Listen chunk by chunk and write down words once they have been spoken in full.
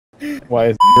Why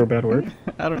is a bad word?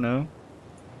 I don't know.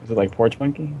 Is it like porch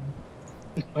monkey?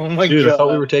 Oh my Dude, god. I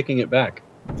thought we were taking it back.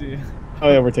 Dude, Oh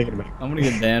yeah, we're taking it back. I'm gonna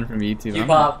get banned from YouTube.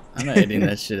 K-pop. I'm not editing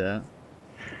that shit out.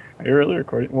 Are you really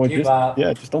recording? Well, just K-pop.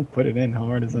 yeah, just don't put it in. How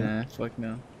hard is that? Nah, fuck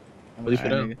no. I'm Bleep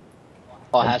it out. nigga.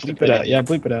 Oh, has to Bleep put it out. in. Yeah,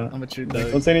 bleep it out. I'm a true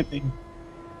Don't dog. say anything.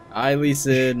 I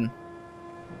listen.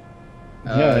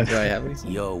 Yeah. Do I have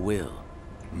leasing? Your will,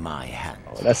 my hand.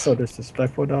 Oh, that's so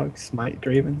disrespectful, dog. Smite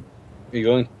Draven. Are you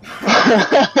going?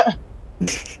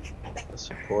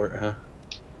 Support, huh?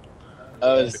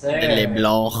 Oh, Yes, sir. Les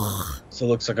Blancs. So it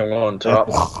looks like I'm on top.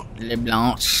 Les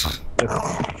Blancs.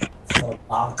 So,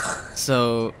 bonk.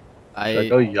 So, Should I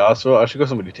go Yasuo? I should go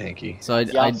somebody tanky. So I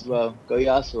Yasuo. Go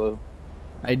Yasuo.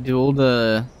 I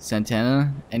dueled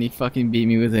Santana, and he fucking beat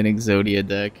me with an Exodia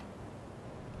deck.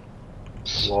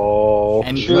 Whoa.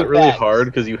 And Isn't that really facts. hard?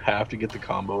 Because you have to get the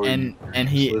combo. or And you're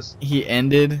useless. he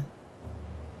ended.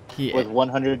 He With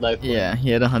 100 life points. yeah, he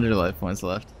had 100 life points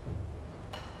left.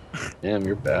 Damn,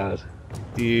 you're bad.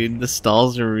 Dude, the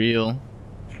stalls are real.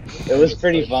 It was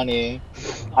pretty funny.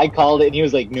 I called it and he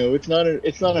was like, no, it's not an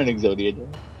Exodia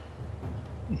deck.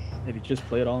 Did he just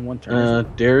play it all in one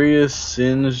turn? Darius,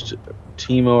 Singed,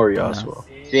 Teemo, or Yasuo?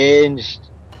 Singed.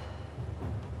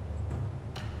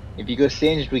 If you go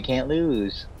Singed, we can't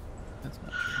lose. That's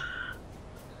not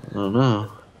I don't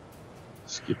know.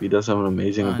 Skippy does have an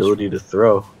amazing Gosh. ability to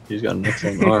throw. He's got an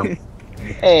excellent arm.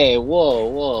 Hey,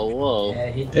 whoa. Yeah,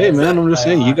 he Hey does man, that I'm just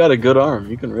quite a saying, you lot. got a good arm.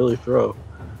 You can really throw.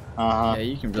 Uh-huh. Yeah,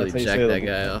 you can really That's how you jack say that it.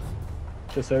 guy off.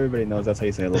 Just so everybody knows, that's how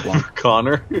you say LeBlanc.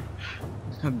 Connor?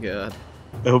 Oh god.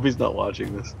 I hope he's not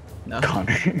watching this. No.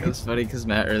 Connor. It was funny because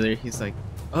Matt earlier, he's like,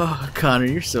 "Oh, Connor,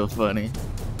 you're so funny."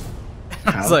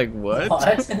 I was How? like, "What?"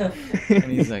 What? And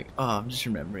he's like, "Oh, I'm just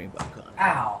remembering about Connor."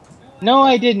 Ow. No,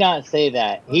 I did not say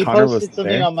that. He Connor was posted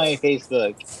something there. on my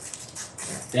Facebook.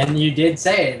 Then you did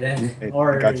say it then. It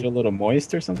Or got you a little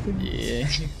moist or something? Yeah,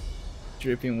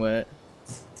 dripping wet,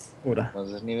 Ora.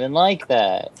 Wasn't even like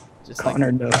that. just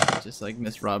Connor, no. just like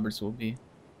Miss Roberts will be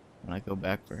when I go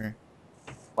back for her.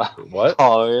 Wow. What?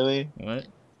 Oh, really? What?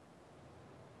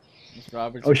 Miss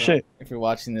Roberts. Oh, shit. If you're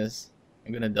watching this,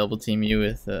 I'm gonna double team you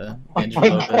with Oh Angela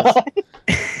my Lopez.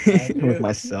 god. With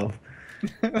myself.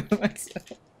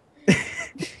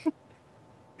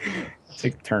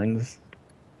 Take turns.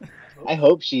 I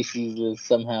hope she sees this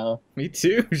somehow. Me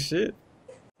too. Shit.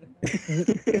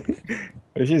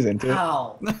 What if she's into it?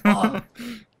 Ow. Fuck.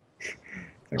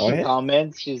 Like, She what?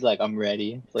 comments, she's like, I'm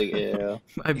ready. It's like, yeah.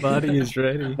 My body is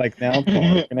ready. Like now,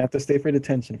 you're gonna have to stay for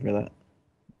detention for that.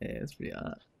 Yeah, it's pretty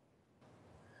hot.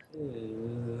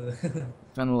 Ew.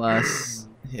 Found the last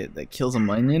hit that kills a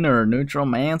minion or a neutral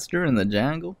monster in the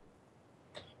jungle.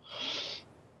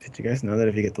 Did you guys know that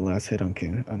if you get the last hit on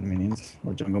minions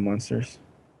or jungle monsters,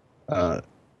 what?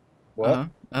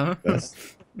 Uh-huh. Best.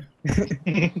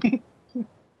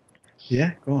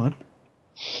 Yeah, go on.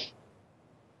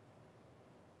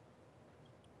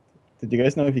 Did you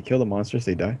guys know if you kill the monsters,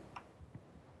 they die?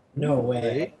 No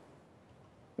way.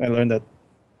 I learned that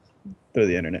through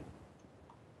the internet.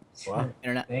 Wow.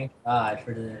 Internet. Thank God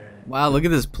for the internet. Wow, look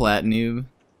at this plat noob.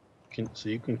 So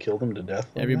you can kill them to death?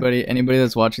 on Anybody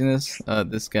that's watching this,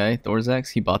 this guy, Thorzax,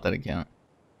 he bought that account.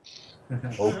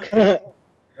 that? Okay.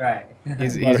 Right.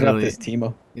 He's What about really this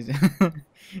Teemo? he's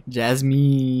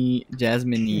Jasmine.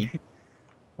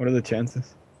 What are the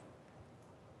chances?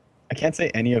 I can't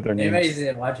say any of their names.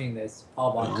 Anybody's watching this,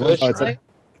 Paul Bonk. Kush, Oh, it's a, right?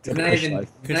 it's a He's not push even,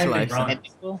 life. he's not even Kush drunk.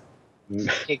 Tentacle?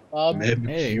 Kick Bob? Meb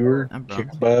Hey, Cure, I'm Kick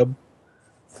drunk. Bob,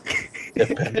 yeah,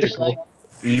 Pentacle,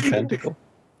 E Pentacle,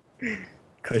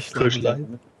 Kush Kush life.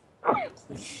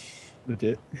 life.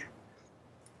 Legit.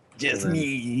 Just And then-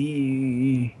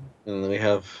 me. And then we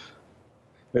have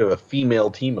a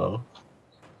female Teemo.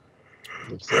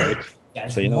 Looks like Yeah,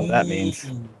 So you know what that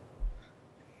means.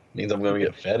 means I'm gonna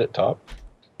get fed at top.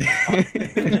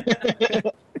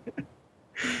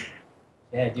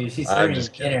 Yeah, dude, she's I'm serving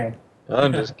just kidding. dinner.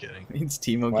 I'm just kidding. Means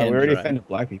Timo Wow, can't we already drive. offended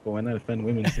black people. Why not offend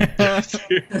women?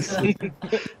 Seriously.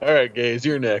 All right, guys,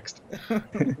 you're next.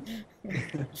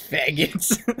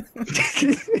 Faggots.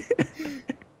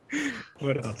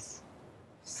 What else?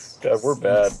 God, we're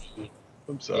bad.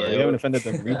 I'm sorry. We haven't offended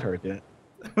the retard yet.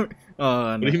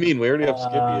 Oh What do no. you mean? We already have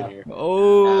Skippy in here.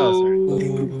 Oh.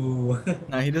 Ooh.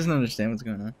 No, he doesn't understand what's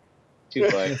going on. Too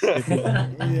far.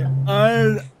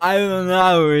 I don't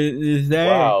know what is that.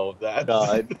 Wow, that's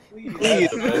God. Please,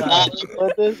 can we not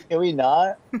upload this? Can we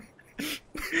not?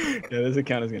 Yeah, this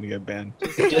account is gonna get banned.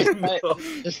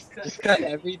 Just cut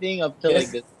everything up to like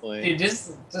this point. Dude,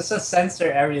 just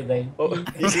censor everything. Oh, you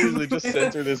usually just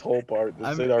censor this whole part. Just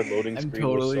I'm- say our loading I'm screen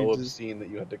totally was so just- obscene that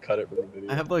you had to cut it from the video.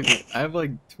 I have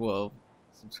like 12.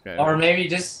 subscribers. Or maybe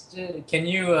just can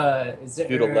you is there?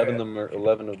 Dude, 11 of them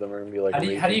are gonna be like.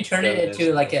 How do you turn it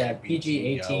into like a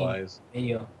PG-18 allies.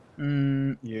 video?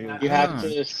 You have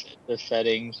to set the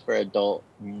settings for adult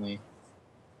only.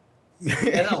 Yeah,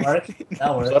 that work.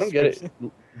 That works. So I don't get it.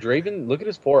 Draven, look at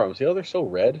his forearms. See how they're so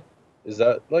red? Is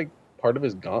that like part of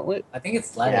his gauntlet? I think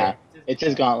it's leather. Yeah, it's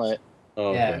his gauntlet.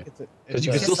 Oh, Yeah. okay. Because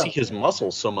you can It's still just see a- his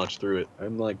muscles so much through it.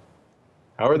 I'm like,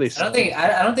 how are they?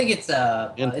 I don't think it's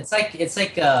it's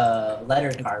like leather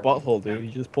It's carbon. butthole, dude. He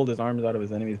just pulled his arms out of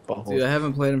his enemy's butthole. Dude, I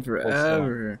haven't played him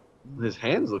forever. His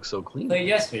hands look so clean. Played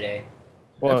yesterday.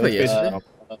 Well, I played it's yesterday.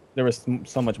 basically- there was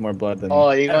so much more blood than. Oh,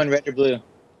 are you going red or blue?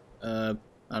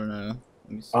 I don't know.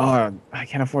 Let me see. Oh, I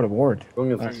can't afford a ward.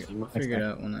 Going I'll against figure, Steam. I'll figure it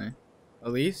out when I.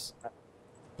 Elise?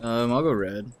 I'll go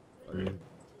red.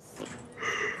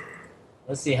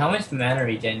 Let's see, how much mana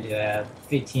regen do I have?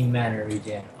 15 mana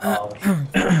regen. Oh,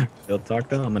 Field talk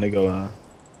though. I'm gonna go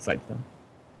sight them.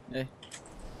 Hey,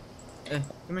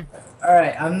 come here. all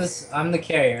right. I'm the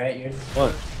carry, right? You're.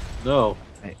 What? No,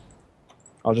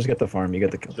 I'll just get the farm. You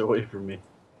get the get kill. away from me.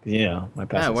 Yeah, my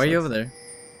pass. Matt, why are you over there?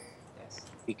 Yes.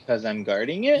 Because I'm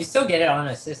guarding You it? still get it on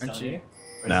assist, Aren't don't you? you?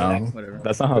 Or No, should Whatever.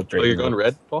 that's not how Oh, Drake. you're going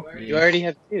red, Paul? You already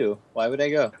have 2. Why would I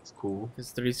go? That's cool.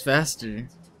 Because 3's faster.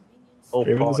 Oh,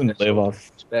 Draven Paul, doesn't that's live so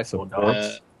off respectful, support.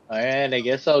 dog. Alright, I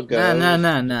guess I'll go.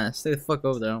 Nah. Stay the fuck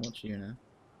over there. I don't want you here now.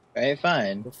 Alright,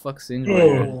 fine. Go fuck Singe. I? while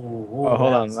you're red. Oh,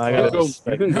 hold on, I You gotta can go,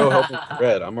 respect- you can go help with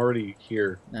red. I'm already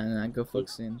here. Nah, go fuck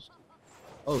Singe.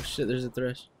 Oh shit, there's a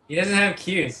thresh. He doesn't have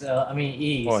Q, so I mean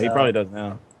E. Well, he so- probably does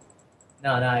now.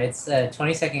 No, it's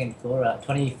 20-second cooldown,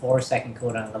 24-second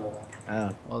cooldown level 1.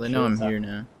 Ah, Well, they know I'm here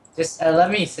now. Just let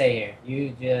me stay here. You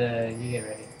get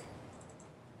ready.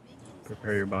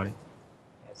 prepare your body.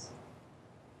 Yes.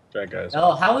 Right, guys.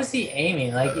 No, how was he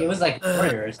aiming? Like it was like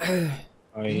warriors.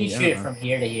 Oh, Can you yeah, shoot it from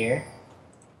here to here?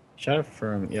 Shot it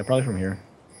from probably from here.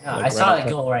 No, Like I saw right it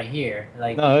go right here.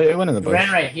 Like No, it went in the it bush.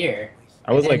 ran right here.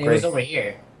 I was and like then it was right, over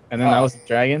here. and then Oh. I was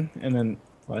dragon, and then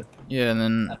what? Yeah, and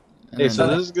then. Hey, so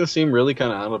then- this is gonna seem really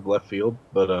kind of out of left field,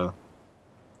 but I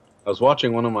was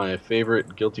watching one of my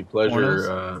favorite guilty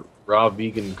pleasure raw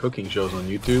vegan cooking shows on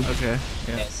YouTube, Okay.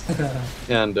 Yeah. Yes.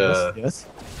 and Yes.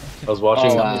 I was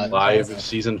watching Oh, the wow. live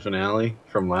season finale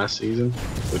from last season,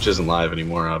 which isn't live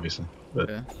anymore, obviously. But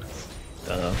Okay.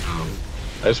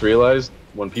 I just realized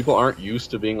when people aren't used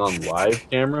to being on live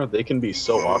camera, they can be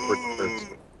so awkward at first.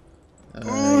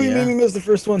 Oh, you made Yeah. me miss the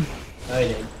first one. Oh, I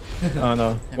did. Oh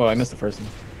no. Well, I missed the first one.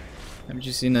 Haven't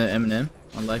you seen Eminem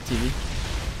on live TV?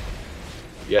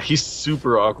 Yeah, he's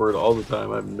super awkward all the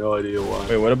time. I have no idea why.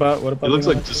 Wait, what about He looks being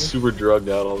like on just TV? super drugged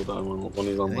out all the time when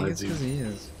he's I on think live it's because TV. he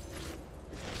is.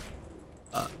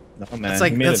 No, man, That's he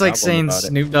made like an album saying about it.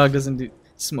 Snoop Dogg doesn't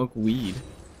smoke weed.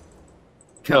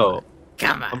 No,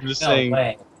 Come I'm on. just No saying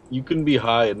way. you can be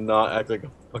high and not act like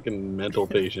a fucking mental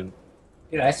patient.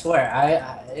 Dude, I swear,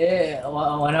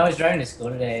 when I was driving to school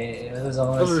today, it was Unless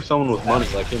almost. there's someone with money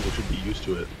like him who should be used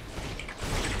to it.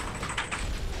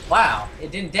 Wow,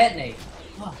 it didn't detonate.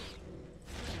 Fuck.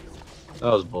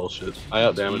 That was bullshit. I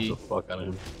outdamaged the fuck out of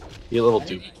him. He hit level How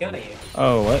 2. did he kill you?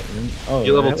 Oh, what? Oh,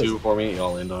 He level that 2 was- for me.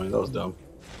 Y'all landed on me. That was dumb.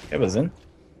 It was in.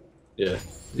 Yeah.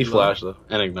 He flashed though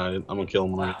and ignited. I'm gonna kill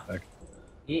him when I get back.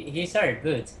 He started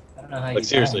boots. I don't know how you Like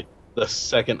seriously, the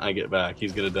second I get back,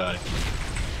 he's gonna die.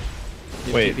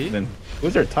 Wait, TP? then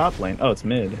who's their top lane? Oh, it's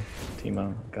mid.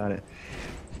 Timo, got it.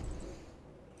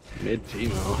 Mid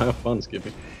Timo, have fun,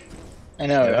 Skippy. I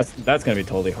know. Yeah, that's gonna be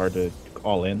totally hard to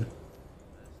all in.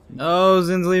 No,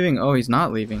 Zin's leaving. Oh, he's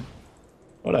not leaving.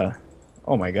 What a!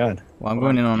 Oh my god. Well, I'm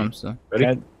going in on him, so. Ready?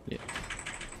 God,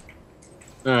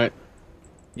 All right.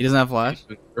 He doesn't have flash?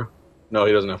 No,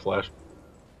 he doesn't have flash.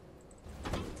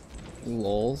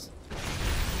 Lols.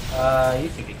 You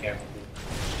should be careful,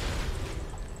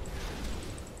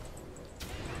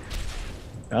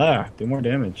 dude. do more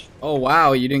damage. Oh,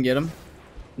 wow, you didn't get him?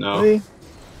 No. Really?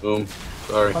 Boom.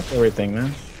 Sorry. Fuck everything,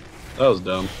 man. That was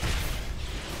dumb.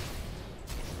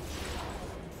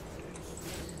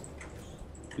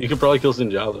 You could probably kill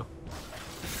Sinjal though.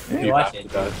 Yeah, You Watch have it. to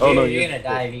die. Oh no, you're you gonna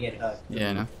die if you get hooked. Yeah,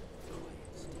 I know.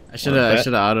 I should have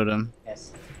autoed him.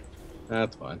 Yes.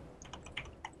 That's fine.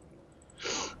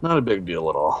 Not a big deal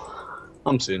at all.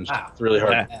 I'm singed. Wow. It's really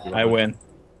hard. Yeah, I win.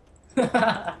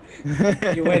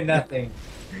 You win nothing.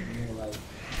 You're like,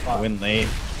 fuck. I win late,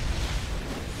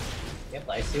 Yep,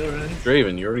 I still runs.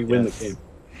 Draven, you already win the Yes. game.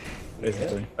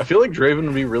 basically. I feel like Draven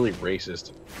would be really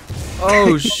racist.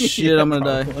 Oh, shit, I'm gonna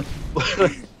die. That's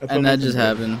And what that we just do.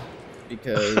 happened.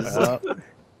 Because.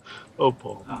 Oh,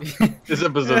 Paul. This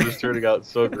episode is turning out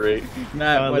so great.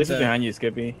 Matt, At what's least it's that? behind you,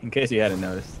 Skippy, in case you hadn't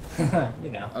noticed.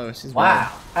 You know. Oh, she's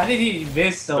Wow. How did he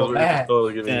miss so We're bad?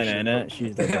 totally giving you shit. Da-na-na,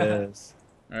 she's the best.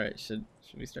 All right, should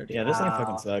we start? Yeah, this thing Wow.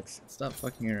 fucking sucks. Stop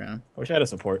fucking around. I wish I had a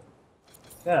support.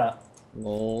 Shut up.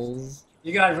 Lols.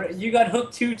 You got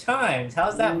hooked 2 times.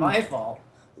 How's that my fault?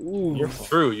 Ooh. You're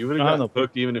True, you would have I gotten don't know.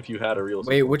 hooked even if you had a real.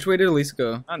 Wait, which way did Elise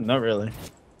go? Not really.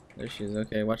 There she is.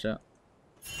 Okay, watch out.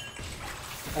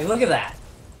 Like, look at that.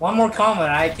 One more comment,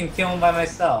 I can kill him by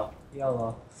myself.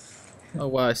 Yolo. Oh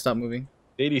wow, I stopped moving.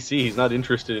 ADC, he's not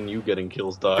interested in you getting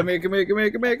kills, dog. Come here, come here, come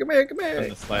here, come here, come here, come In here.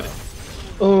 the slightest.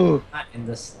 Oh, Not in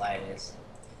the slightest.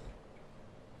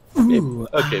 Ooh,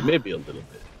 Okay, maybe a little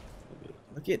bit.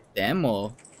 look at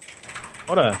demo.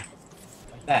 What a.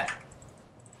 Like that.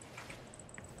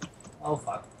 Oh,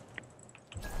 fuck.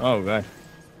 Oh, God.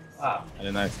 Wow. I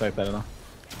did not expect that at all.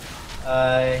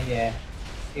 Yeah.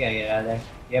 You gotta get out of there.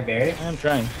 Yeah, buried? I'm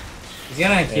trying. He's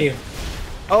gonna keep.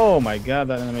 Oh my god,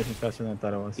 that animation's faster than I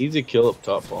thought it was. Easy kill up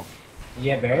top, Paul.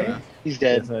 Yeah, buried? he's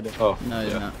dead. Yes, I did. Oh, No,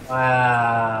 you're yeah. not.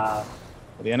 Wow.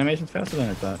 The animation's faster than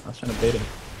I thought. I was trying to bait it.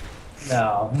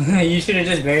 No. You should have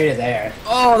just buried it there.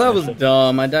 Oh, that was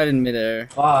dumb. I died in midair.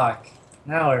 Fuck.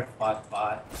 Now we're fucked,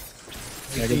 bot.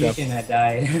 Yeah, You good job. shouldn't have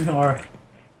died.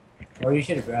 or you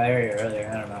should have buried it earlier.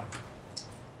 I don't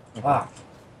know. Fuck.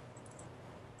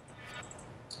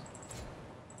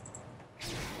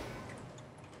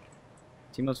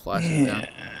 Timo's flashing down.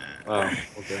 Oh,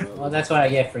 okay. Well, that's what I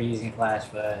get for using flash,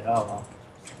 but oh well.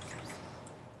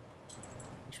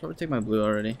 I should probably take my blue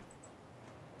already.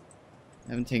 I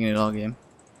haven't taken it all game.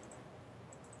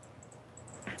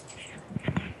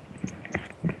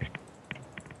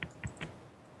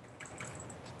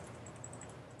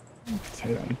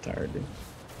 I'm tired, dude.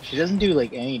 She doesn't do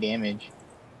like any damage.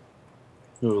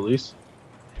 Who, Elise?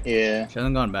 Yeah. She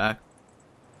hasn't gone back.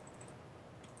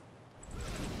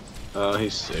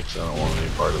 He's 6. I don't want any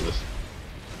part of this.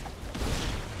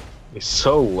 He's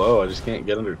so low, I just can't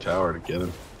get under tower to get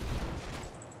him.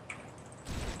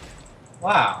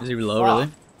 Wow. Is he low, Wow.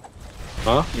 really?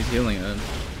 Huh? He's healing it.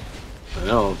 I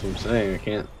know, that's what I'm saying. I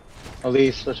can't.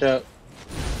 Elise, watch out.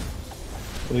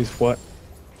 At least what?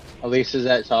 Elise is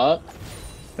at top.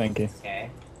 Thank you. Okay.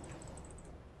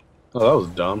 Oh, that was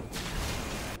dumb.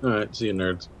 Alright, see you,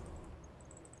 nerds.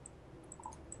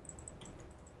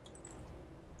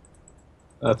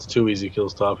 That's 2 easy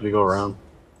kills top if you go around.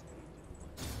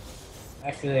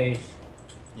 Actually,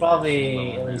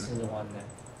 probably at least is the one that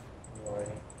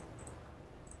already.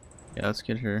 Yeah, let's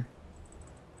get her.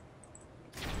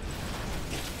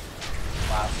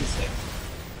 Wow, she's sick.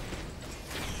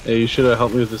 Hey, you should have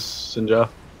helped me with this, Sinja.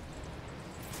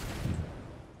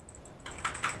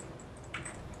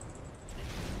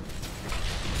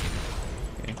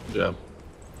 Okay. Good job.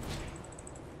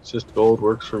 It's just gold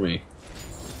works for me.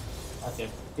 Okay.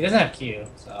 He doesn't have Q,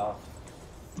 so.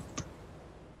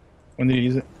 When did you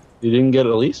use it? You didn't get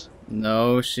Elise?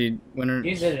 No, she when her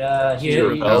Use it, She's he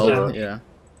repelled, doesn't have yeah.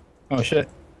 Oh shit.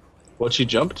 What'd she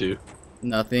jump to?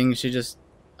 Nothing. She just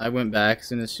I went back as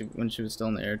soon as when she was still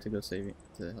in the air to go save you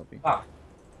to help you. Fuck.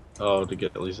 Oh, to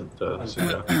get Elise into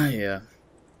Sinja. Yeah.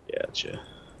 Gotcha.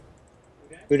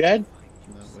 Who died?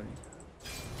 Nobody.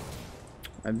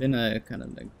 I've been kind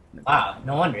of Wow,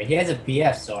 no wonder. He has a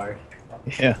BF sword.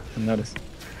 Yeah, I noticed.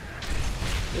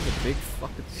 He has a big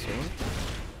fucking sword.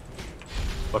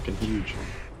 Fucking huge.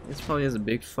 This probably has a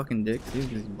big fucking dick too because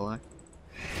he's black.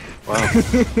 Wow.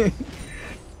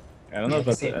 I don't know if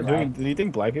that's. Say Do black. you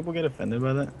think black people get offended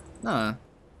by that? Nah.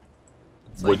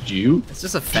 It's Would you? It's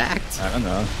just a fact. I don't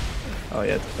know. Oh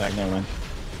yeah, it's a fact. Never mind.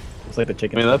 It's like the I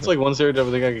chicken. mean, that's like one stereotype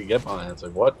I think I could get behind. It's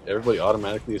like, what? Everybody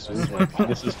automatically assumes my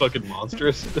penis is fucking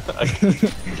monstrous?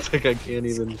 It's like I can't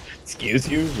even... Excuse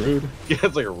you, rude. Yeah,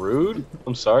 it's like rude.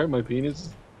 I'm sorry, my penis...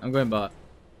 I'm going bot.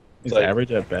 It's like-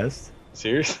 average at best.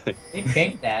 Seriously? They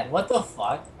pinked that. What the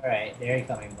fuck? Alright, there he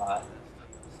coming, bot.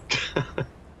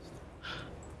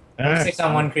 Ah, 6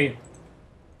 on 1 creep.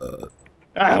 what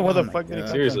Oh the my fuck did he God.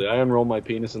 come Seriously, I unroll my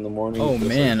penis in the morning. Oh just like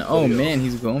man, oh everybody man,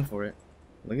 else. he's going for it.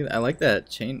 Look at I like that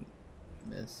chain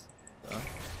miss.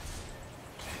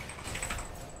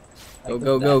 Go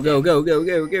go go go go go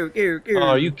go go go go. Oh,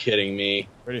 are you kidding me?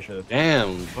 from? Pretty sure.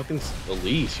 Damn, fucking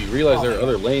Elise. You realize there are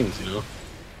other lanes, you know?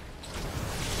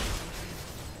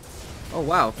 Oh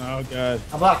wow. Oh god.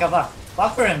 I'll block, I'll block.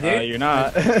 Block for him, dude. You're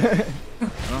not. I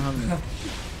don't have any.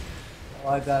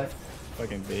 Oh my god.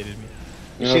 Fucking baited me.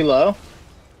 Is she low?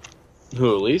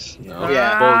 Who, Elise? No.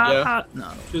 Yeah. Well, yeah.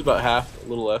 No. She's about half, a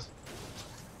little less.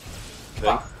 I think.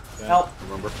 Fuck. Help.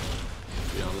 Remember?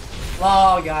 To be honest.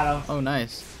 Oh, got him. Oh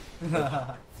nice. I'm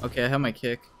Okay, I have my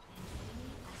kick.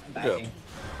 backing.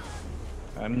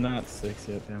 I'm not 6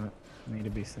 yet, damn it. I need to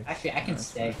be 6. Actually, I can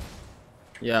stay.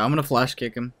 Yeah, I'm gonna flash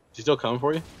kick him. Is he still coming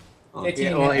for you? Oh. 15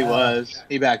 Yeah, well, he was.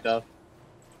 He backed up.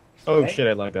 Oh Right? shit,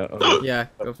 I like that. Oh, Yeah,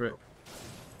 go for it.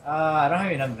 I don't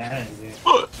have enough mana to do it.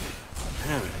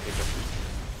 Damn it.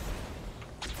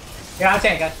 Yeah, I'm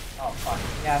tanking. Oh, fuck.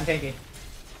 Yeah, I'm tanking.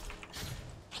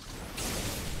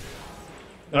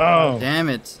 oh Damn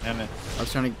it. damn it. I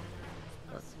was trying to.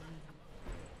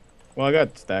 Well, I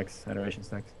got stacks, adoration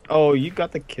stacks. Oh, you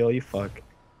got the kill, you fuck.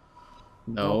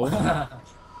 No. No,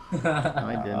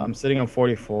 I didn't. I'm sitting on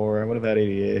 44. I would have had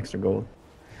 88 extra gold.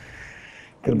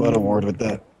 Could have bought a ward with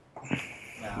that.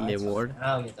 No, The it's award? fine.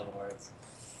 I'll get the awards.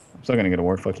 I'm still gonna get a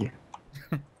ward, fuck you.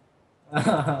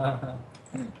 You're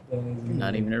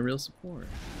not even a real support.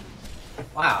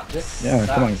 Wow, this Yeah,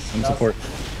 come on, sucks. some support.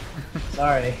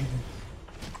 Sorry.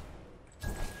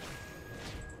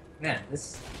 Man,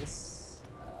 this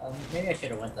maybe I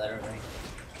should have went that early.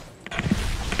 I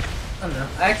don't know.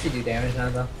 I actually do damage now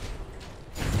though.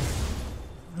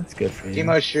 That's good for you.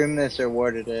 Timo streamed this or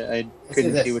warded it. I do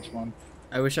couldn't this. see which one.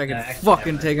 I wish I could Yeah, actually,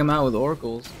 fucking never. take him out with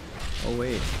oracles. Oh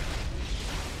wait.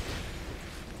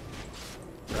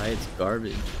 Riot's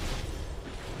garbage.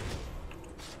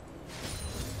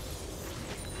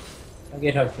 I'll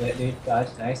get hooked to it, dude. Dodge,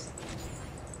 nice.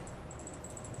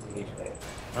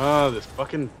 Ah, this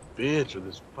fucking bitch, or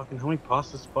this fucking, how many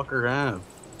pots does this fucker have?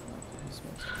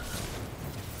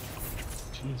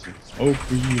 Jesus. Oh,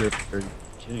 for you. Are you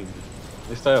kidding me? At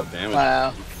least I have damage.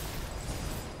 Wow.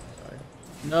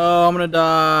 No, I'm gonna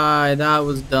die. That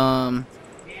was dumb.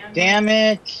 Damn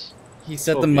it! He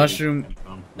set Oh, the baby. mushroom.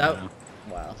 That. Yeah.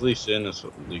 Wow. At least Sin is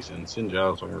at least in. Sin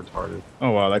Jiao is fucking retarded.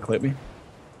 Oh wow, that clipped me.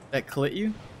 That clit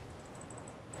you?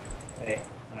 Wait,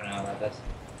 I don't know about this.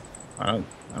 I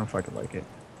don't fucking like it.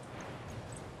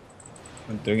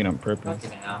 I'm doing it on purpose.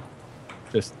 Fucking hell.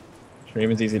 Just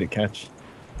Raven's easy to catch.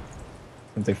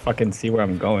 Since they fucking see where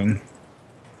I'm going.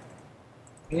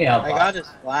 You need help, I bot. got his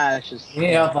flash. You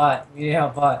need help, bot. You need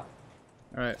help, bot.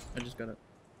 Alright, I just got it.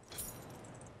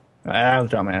 I'll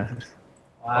drop my ass.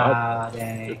 Wow,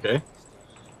 dang. Okay.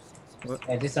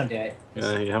 Yeah, just don't do it.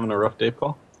 Yeah, you having a rough day,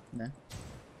 Paul? Nah.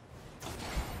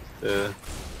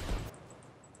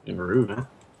 In Maru, man.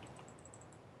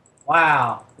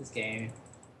 Wow, this game.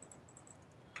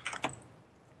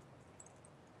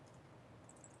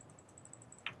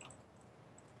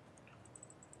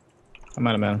 I'm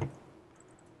out of mana.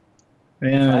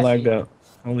 Man, I lagged out.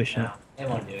 Holy shit. No, it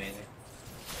won't do anything.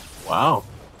 Wow.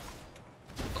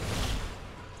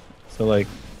 So like,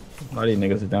 a lot of you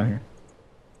niggas are down here.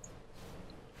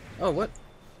 Oh, what?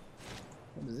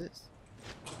 What is this?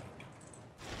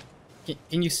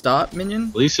 Can you stop,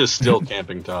 minion? Lisa's still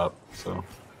camping top, so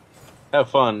have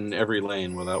fun in every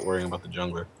lane without worrying about the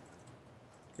jungler.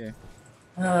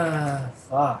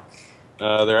 Fuck.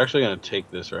 They're actually gonna take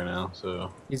this right now,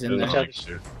 so He's I in don't know there. how you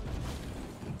do.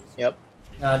 Yep.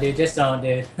 No, dude, just don't,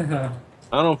 dude.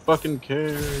 I don't fucking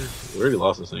care. We already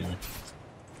lost this thing.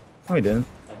 Oh, we didn't.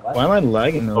 Like, what? Why am I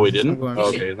lagging though? Oh, we didn't? going. Oh,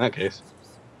 okay, in that case.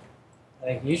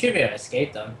 Like, you should be able to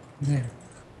escape them.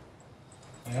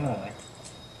 Anyway.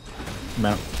 I'm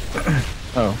out.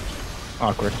 Oh,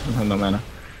 awkward. I have no mana.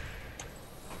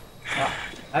 Oh,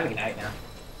 have a good night now.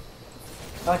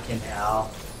 Fucking hell.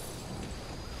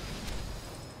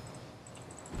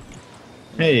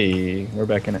 Hey, we're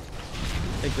back in it.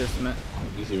 Take this, Matt.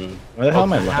 Easy move. Why the hell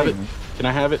am I can I have it? lagging? Can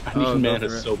I have it? I need Oh, go mana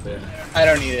for it. so bad. I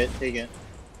don't need it. Take it.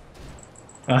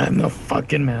 I have no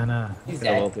fucking mana. He's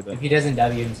Could've dead. ulted that. If he doesn't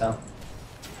W himself.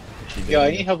 She Yo,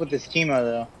 I did. need help with this Timo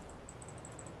though.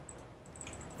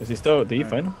 Is he still? Did you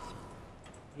find him?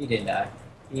 He didn't die.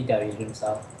 He W'd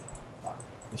himself.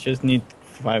 You just need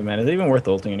 5 mana. Is it even worth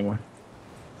ulting anymore?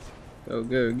 Go,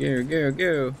 go, go, go,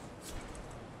 go.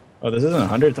 Oh, this isn't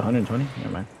 100, it's 120? Never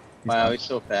mind. He's Wow, fine. he's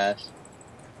so fast.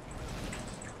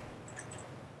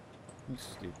 You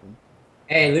stupid.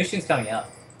 Hey, Lucian's coming up.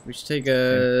 We should take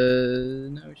a.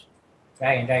 No, we should.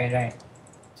 Dragon.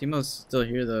 Timo's still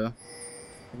here though.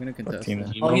 We're gonna contest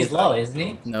Timo? him. Oh, he's low, isn't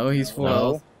he? No, he's full No.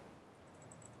 health.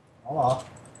 Oh well.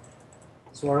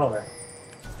 Sword over.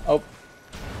 Oh.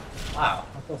 Wow,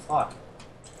 what the fuck?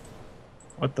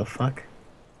 What the fuck?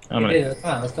 I'm Hey, gonna. dude,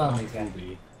 come on, let's go on these guys.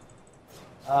 Maybe.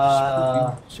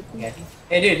 Okay.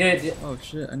 Hey, dude. Oh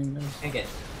shit, I didn't even know. Take it.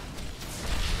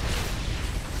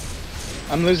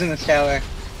 I'm losing this tower.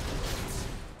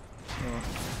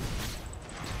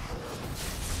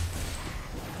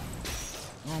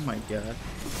 Oh my god.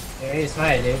 There he is,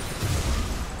 smite, dude.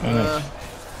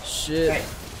 Shit. Right.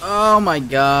 Oh my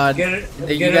god. Good,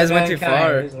 You guys went too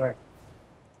far. Good work.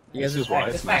 You guys This is are why back,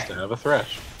 it's just nice back. to have a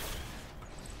thresh.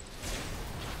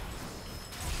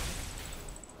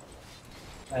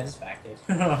 I just backed it.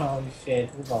 Oh shit,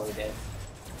 we're probably dead.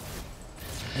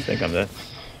 I think I'm dead.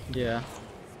 Yeah.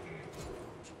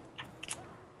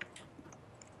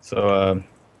 So,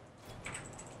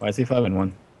 why is he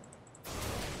 5-1?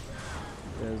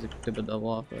 There's a clip of double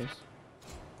off us.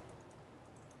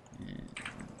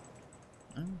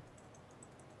 And...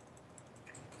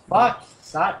 Fuck!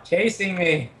 Stop chasing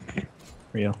me!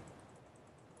 Real.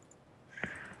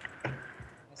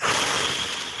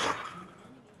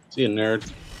 See you, nerd.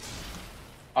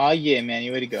 Oh yeah, man,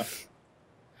 you way to go.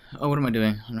 Oh, what am I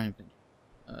doing? I'm not even.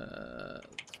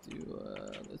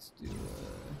 Let's do.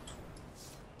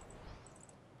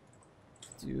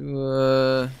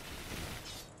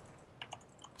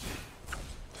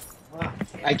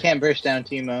 I can't burst down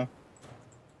Timo.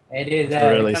 It is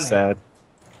Really coming. sad.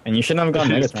 And you shouldn't have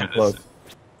gone It's Megatron kinda Cloak. sad.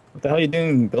 What the hell are you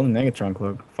doing building Megatron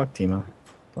Cloak? Fuck Timo.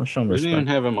 Don't show him We didn't even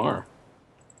respect. have MR.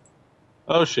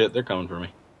 Oh shit, they're coming for me.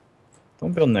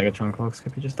 Don't build Megatron Cloaks.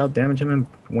 If you just out damage him and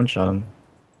one-shot him.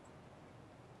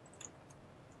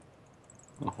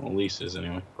 Oh, well, Elise is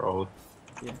anyway, probably.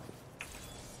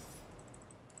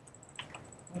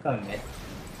 I'm coming mid.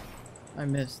 I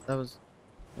missed. That was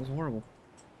horrible.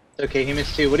 It's okay, he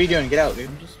missed 2. What are you doing? Get out, dude.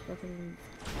 I'm just fucking.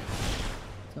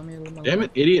 Tell me a little more. Damn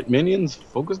it, idiot minions!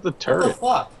 Focus the What the turret.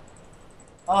 fuck?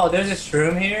 Oh, there's a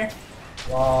shroom here?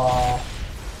 Well,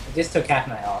 it just took half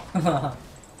my health.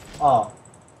 Oh.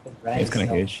 the red He's kind of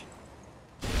stuff. huge.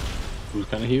 Who's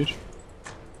kind of huge?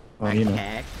 Oh, you know.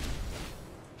 Hack.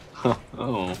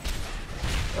 Oh.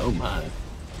 Oh my.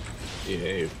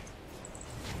 Behave.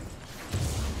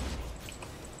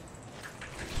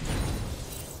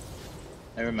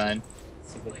 Never mind.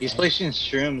 Stupid He's thing. placing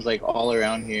shrooms like all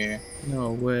around here.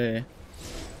 No way.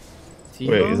 Timo?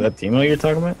 Wait, is that Timo you're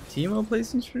talking about? Timo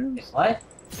placing shrooms? What?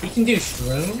 He can do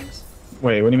shrooms?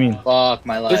 Wait, what do you mean? Fuck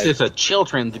my life. This is a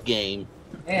children's game.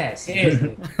 Yeah,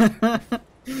 seriously. I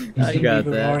He's got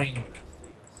be that. roaring.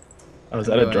 Oh, is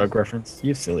that a Go drug reference?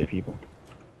 You silly people.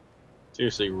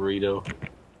 Seriously, Rito.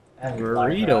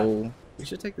 Burrito. We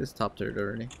should take this top turret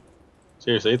already.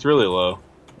 Seriously, it's really low.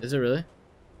 Is it really?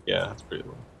 Yeah, it's pretty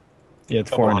low. Yeah, it's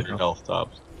Couple 400. hundred health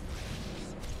tops.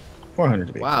 400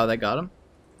 to be. Wow, that got him.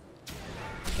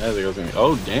 As it goes in.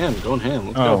 Oh damn, going ham.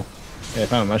 Let's Oh, go. yeah, I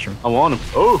found a mushroom. I want him.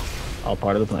 Oh, All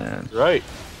part of the plan. that's right.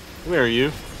 Where are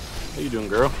you? How you doing,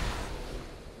 girl?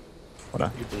 What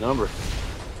up? Get the number.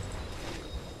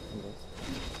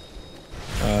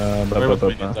 But, Where was but,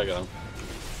 minions? I got him.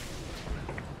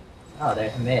 Oh,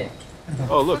 they're mid.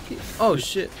 Oh look. Oh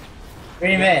shit.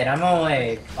 Pretty mid. I'm on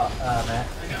way, Matt.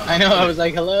 I know, I was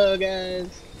like, hello guys.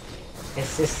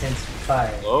 Assistance fire.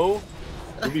 Hello.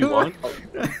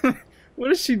 2v1.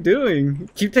 What is she doing?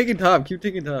 Keep taking top. Keep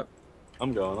taking top.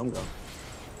 I'm going. I'm going.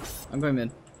 I'm going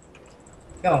mid.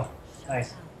 Go.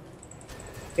 Nice.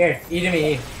 Here, eat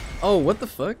me. Oh, what the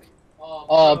fuck?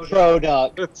 Oh, pro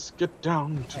duck. Let's get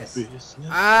down to Yes. business.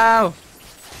 Ow!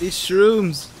 These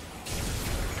shrooms.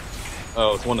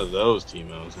 Oh, it's one of those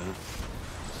Timos, huh?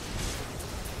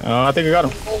 Oh, I think I got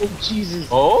him. Oh, Jesus.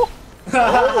 Oh.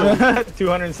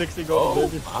 260 gold. Oh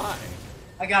baby. my.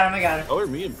 I got him, I got him. Color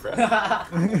me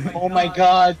impressed. Oh my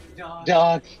god.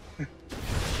 Duck.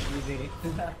 Easy.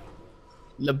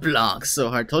 LeBlanc so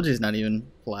hard. Told you he's not even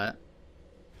flat.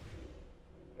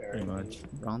 Pretty much.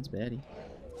 Bronze baddie.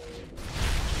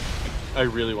 I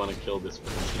really want to kill this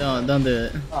person. Don't do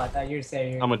it. Oh, I thought you were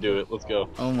saying you're... I'm gonna do it. Let's go.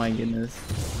 Oh my goodness.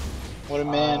 What a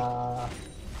man.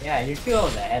 Yeah, you're too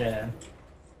old ahead of him.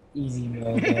 Easy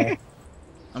mode there.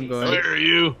 I'm going. Where are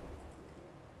you?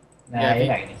 Nah, Yeah, you're he-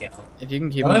 not gonna kill him. If you can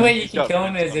The keep only him. way you can kill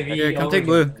him is if you... Here, come take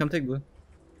blue. Come take blue.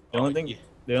 The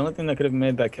only thing that could have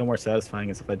made that kill more satisfying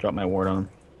is if I dropped my ward on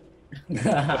him.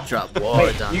 Drop Wait,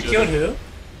 ward on you him. killed who?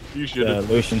 You should have.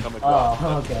 Lucian.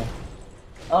 Oh, okay.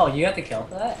 Oh, you got the kill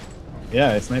for that?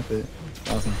 Yeah, I sniped it.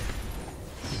 Awesome.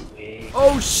 Sweet.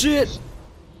 Oh shit!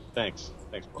 Thanks.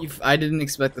 Thanks, Paul. I didn't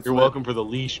expect the You're flip. welcome for the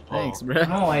leash, Paul. Thanks, bro.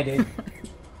 I'm on way, dude.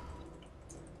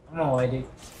 I'm on way, dude.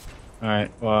 Alright,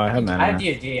 well, I have I mana. have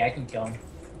DOG, I can kill him.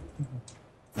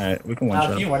 Alright, we can one shot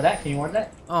Can you him. ward that? Can you ward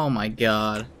that? Oh my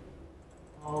god.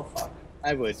 Oh, fuck.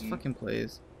 I This wouldn't. fucking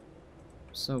plays.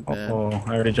 So Oh, bad.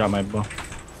 I already dropped my bow.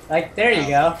 Like, there you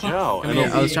go. Joe, Come here,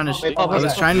 I was trying to. Wait, I was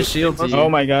Papa. trying to shield to you. Oh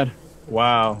my god.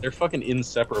 Wow. they're fucking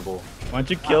inseparable. Why don't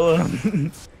you kill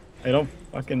him? I don't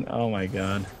fucking. Oh my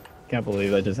god. Can't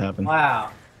believe that just happened. Wow.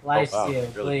 Life Oh, wow,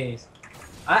 steal, really? please.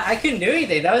 I couldn't do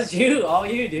anything. That was you. All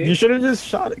you, dude. You should have just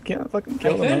shot it. Can't fucking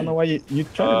kill him. I don't know why you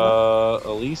tried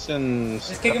Elise and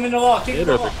Just kick him in the wall. Kick him in Sid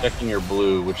the are wall. protecting your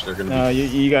blue, which they're to. gonna No,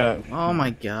 you gotta. Oh my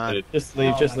god. Just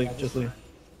leave, Oh just my leave, God. just leave.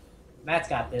 Matt's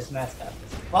got this. Fuck.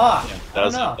 Yeah, I don't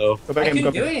Does it know. though? Go back I in, couldn't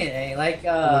go do back in. anything. Like,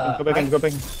 Go back in, go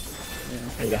back in.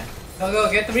 There you go.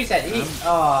 Go, get the reset. Eat.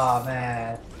 Oh,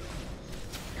 man.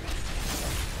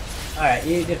 Alright,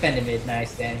 you defended mid.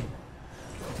 Nice, Danny.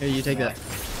 Here, you take that.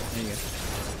 There you go.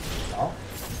 Oh.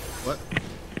 What?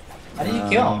 How did you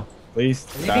kill him? Please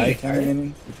Is he die, being cannon retarded?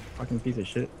 minion. You fucking piece of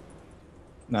shit.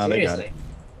 No, they got it. Seriously.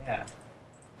 Yeah.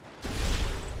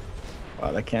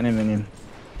 Wow, that cannon minion.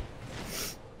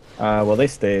 Well, they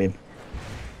stayed.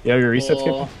 You have your resets,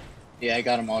 Oh, Skip? yeah, I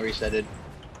got them all resetted.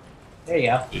 There you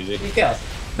go. Easy. 3 kills.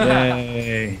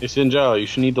 Yay. Hey Sinjao, you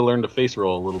should need to learn to face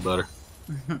roll a little better.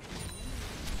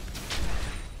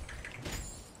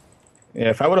 Yeah,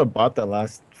 if I would have bought that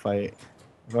last fight,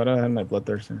 if I would have had my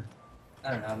bloodthirster.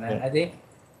 I don't know, man. Yeah.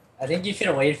 I think you should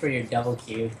have waited for your double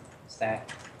Q stack.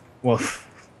 Well,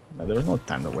 there was no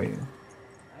time to wait.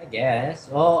 I guess.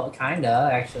 Well, kinda,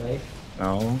 actually.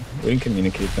 No, we didn't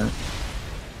communicate that.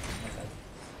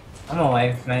 I'm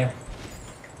away, man.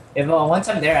 If once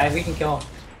I'm there, we can kill him.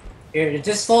 Here,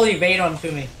 just slowly bait him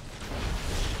to me.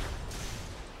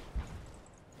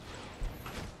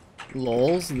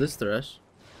 Lols, this thresh.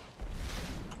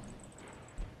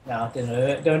 No, don't do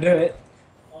it. Don't do it.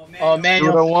 Oh man, Do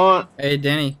what I want. Hey,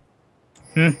 Danny.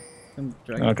 Hmm. Come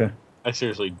drag Okay. I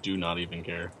seriously do not even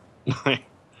care. I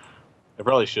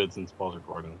probably should since Paul's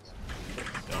recording this.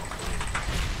 So.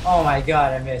 Oh my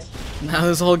god, I missed. Nah,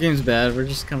 this whole game's bad. We're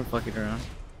just kind of fucking around.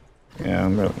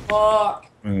 Yeah, Fuck.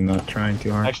 I'm not trying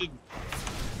too hard. Actually,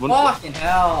 when, I Fucking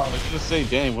hell. was gonna say,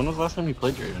 Danny, when was the last time you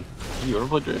played Draven? Have you ever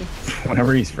played Draven?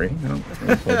 Whenever he's free. I don't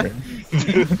really play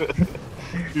Draven.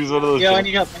 He was one of those. yo, I guys-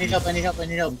 need help, I need help, I need help, I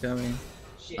need I'm help. coming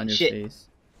on your Shit. face.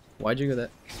 Why'd you go that?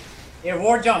 Here,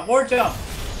 war jump. Oh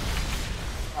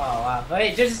wow.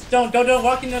 Wait, just don't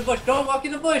walk in the bush. Don't walk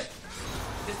in the bush.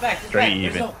 Just back.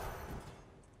 There's no...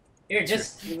 Here,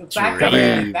 just back right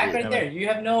there. Back right there. You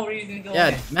have no reason to go Yeah,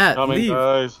 in. Matt, Coming, leave.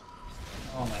 guys.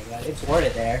 Oh my god, it's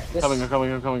worded there. This... I'm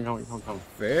coming.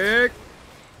 Frick.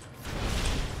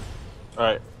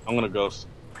 Alright, I'm gonna ghost.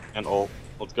 And ult.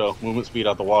 Let's go. Movement speed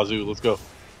out the wazoo. Let's go.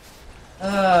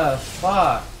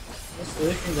 Fuck. This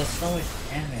solution does so much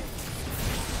damage.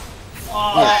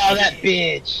 Oh, that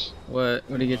bitch. What?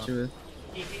 What did he get you with?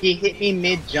 He hit me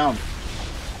mid jump.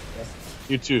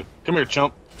 You too. Come here,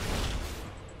 chump.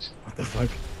 What the fuck?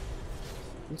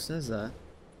 Who says that?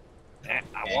 I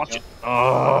watch it.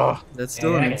 Oh. That's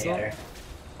still an Yeah, insult? yeah.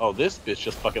 Oh, this bitch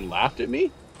just fucking laughed at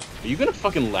me? Are you gonna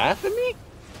fucking laugh at me?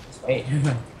 Just wait.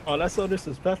 Oh, that's so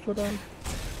disrespectful, then?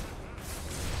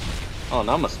 Oh,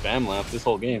 now I'm a spam laugh this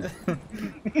whole game.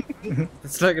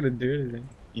 It's not gonna do anything.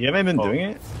 You haven't been Oh, doing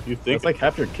it? You think? That's like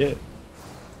half your kit.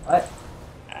 What?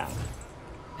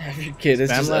 Your kid is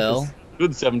Spam just laugh L. is-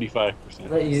 Good 75%.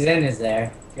 But Zen is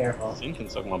there. Careful. Sin can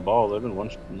suck my balls. I've been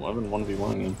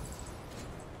 1v1ing him.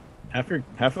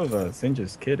 Half of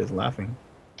Sinja's kid is laughing.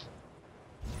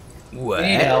 We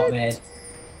need help, man.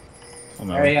 Oh,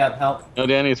 no. Hurry up, help. No,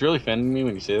 Danny, it's really offending me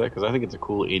when you say that because I think it's a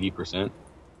cool 80%.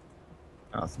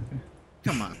 Awesome.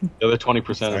 Come on. The other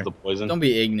 20% Sorry. is the poison. Don't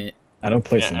be ignorant. I don't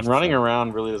play Yeah, Sinja. and running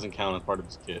around really doesn't count as part of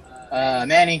his kit.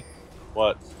 Manny.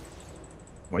 What?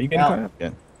 Why are you getting Help. caught up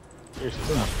yet?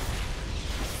 Seriously.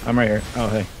 I'm right here. Oh,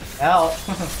 hey. Help.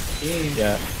 Jeez.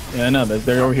 Yeah, no,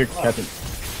 they're over here catching.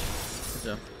 Good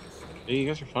job. Hey, you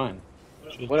guys are fine.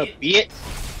 What a bitch.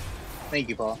 Thank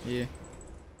you, Paul. Yeah.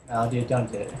 No, dude,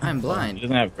 don't do it. I'm He blind.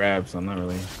 doesn't have grab, so I'm not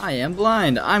really I am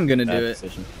blind. I'm gonna bad do it.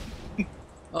 position. Oh You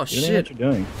don't know what shit.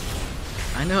 you're doing.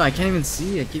 I know, I can't even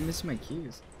see. I keep missing my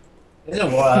cues. There's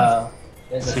a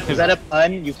there's a Is that a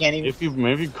pun? You can't even. If you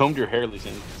maybe you combed your hair, at least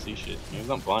then you can see shit. Maybe he's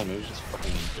not blind. Maybe he's just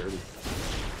fucking dirty.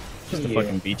 Just a Yeah.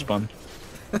 fucking beach bum.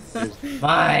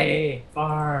 my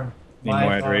farm. Need My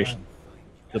more farm. adoration.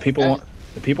 The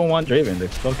people want Draven.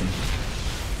 They've spoken.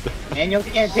 Daniel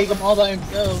can't take them all by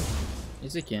himself.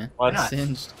 Yes, I can. What? not?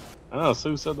 Singed. I know.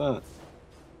 Sue said that.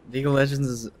 League of Legends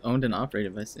is owned and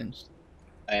operated by Singed.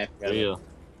 I forgot. Yeah.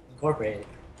 Incorporated.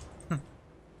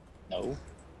 No.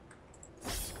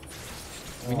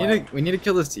 We need to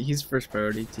kill this. He's first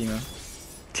priority, Timo.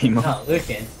 Timo. No,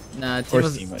 Lucian. Nah, course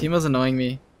Timo's, Timo. Timo's annoying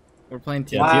me. We're playing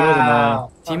Timo. Yeah, Timo's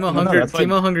Wow. Timo no, Hunger. that's why-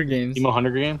 Timo Hunger Games. Teemo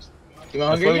Hunger Games. You That's,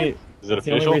 hungry? why yet? we, Is it that's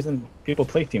the only official? reason people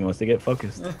play Timo is to get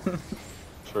focused.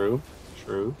 True.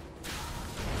 True.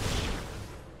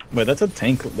 But that's a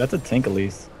tank. That's a tank at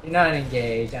least. You're not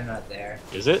engaged. I'm not there.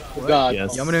 Is it? Oh, God.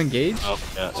 Yes. You want me to engage? Oh,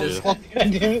 yeah. it Just- is. Oh, God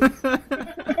damn it.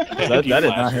 That did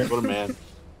not hurt. What a man.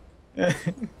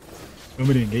 Want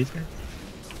me to engage her?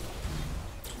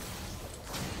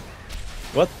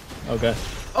 What? Okay.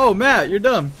 Oh, Matt, you're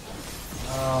dumb.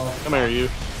 Oh, Come here, you.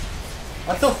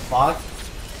 what the fuck?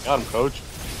 Got him, coach.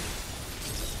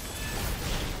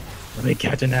 Let me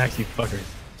catch an axe, you fuckers.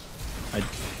 I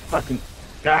fucking...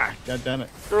 God damn it.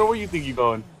 Girl, where you think you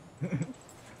going?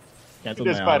 Cancel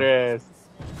This my spider arm. ass.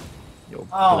 Yo,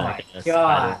 Oh black my ass,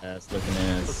 God. spider ass looking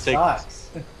ass. Let's take Sucks.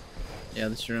 Yeah,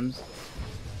 the shrooms.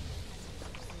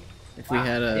 If we Wow,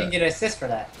 had I didn't a... get an assist for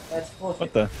that. That's bullshit.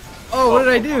 What the? Oh, what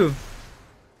did I do?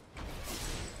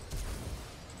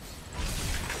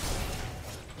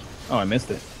 Oh, I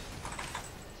missed it.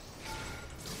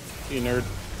 You nerd.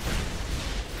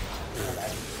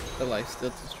 The life's still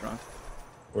too strong.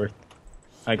 Worth.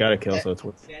 I got a kill, so it's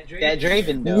worth it. That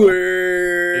Draven though.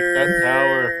 Take that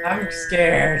tower. I'm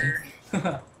scared.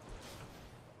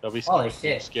 Don't be Holy scared.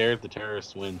 shit. Scared the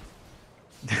terrorists win.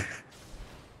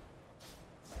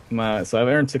 So I've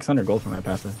earned 600 gold for my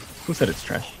passive. Who said it's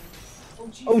trash?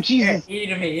 Oh Jesus!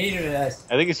 Eat us.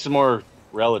 I think it's more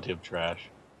relative trash.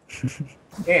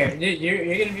 Here, dude,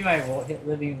 you're gonna be my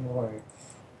living ward.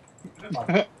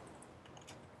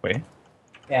 Wait.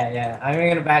 Yeah, I'm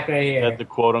gonna back right here. At the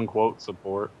quote unquote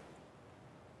support.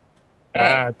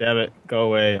 Ah, damn it. Go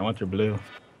away. I want your blue.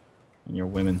 And your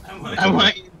women. I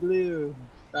want you blue.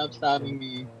 Stop stopping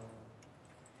me,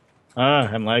 Ah,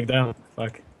 I'm lagged out.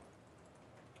 Fuck.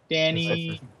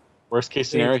 Danny. Worst case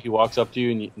scenario, he walks up to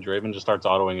you and Draven just starts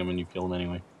autoing him and you kill him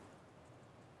anyway.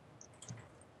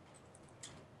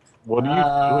 What are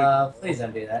you doing? Please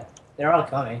don't do that. They're all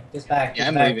coming. Just back. Yeah, Just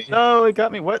I'm back. leaving. No, it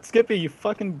got me. What? Skippy, you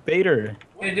fucking baiter.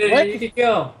 Dude, What? you can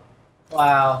kill.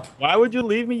 Wow. Why would you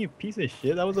leave me, you piece of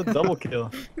shit? That was a double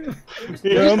kill.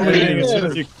 Yeah, I'm leaving. As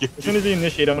soon Yeah. as you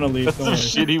initiate, I'm gonna leave. That's Don't some worry.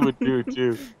 shit he would do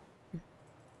too.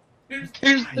 There's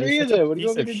You're 3 of such a them. What do you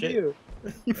piece want me of to shit. do?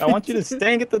 I want you to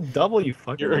stay and get the double, you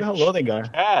fucker. You're Look how low they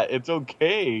got. Cat, it's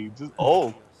okay. Just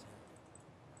ult.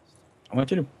 I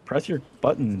want you to press your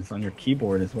buttons on your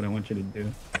keyboard is what I want you to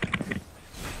do.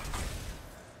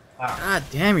 God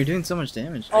damn, you're doing so much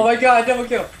damage. Oh my god, double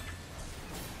kill.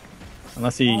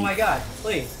 Unless he... Oh my god,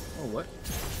 please. Oh, what?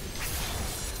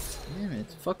 Damn it.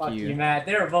 Fuck, Fuck you. you, Matt.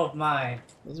 They were both mine.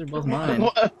 Those are both mine.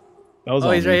 What? That was Oh,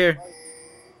 on he's me. right here.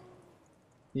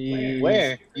 He's...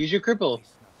 Where? Use your cripple.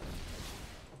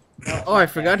 Oh, I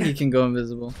forgot he can go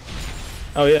invisible.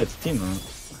 Oh yeah, it's team mode.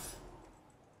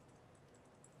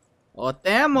 Oh,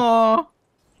 damn!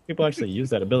 People actually use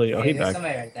that ability. Oh, Hey, he there's backed.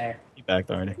 somebody right there. He backed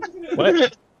already.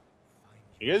 What?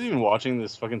 You guys even watching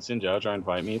this fucking Sinjao try and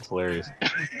fight me? It's hilarious.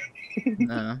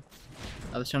 No.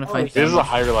 I was trying to Oh, find shit. This is a demo.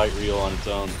 highlight reel on its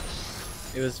own.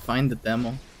 It was find the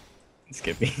demo.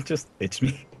 Skippy, just bitch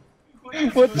me.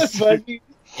 What the fuck?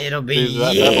 It'll Dude,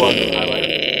 that one's a highlight.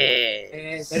 Hey,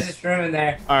 there's a shroom in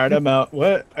there. Alright, I'm out.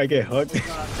 What? I get hooked.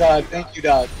 Dog, thank you,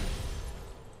 dog.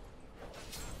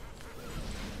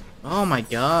 Oh my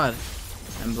god.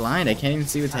 I'm blind. I can't even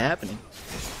see what's happening.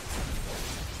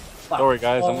 Fuck. Don't worry,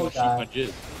 guys. I'm Oh, gonna shoot God. my jit.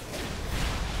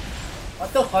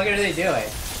 What the fuck are they doing?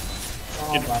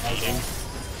 Oh Get my god. beating.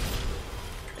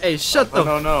 Hey, shut the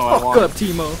No, I fuck want up,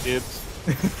 Timo. dibs.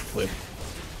 Flip.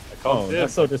 I called Oh, that's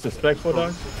dibs. so disrespectful,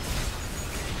 dog.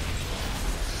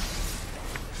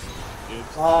 Dibs.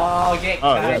 Oh, get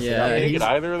Oh, cut. yeah. Did you he's- get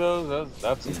either of those?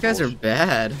 That's some These guys are bullshit.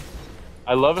 bad.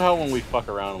 I love how when we fuck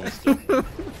around, we still.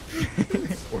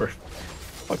 Or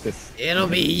fuck this. It'll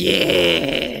be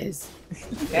yes.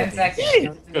 10 seconds.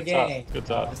 Come to the Good game. top. Good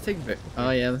top. Let's take Baron. Oh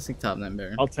yeah, let's take top then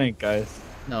Baron. I'll tank, guys.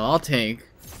 No, I'll tank.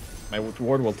 My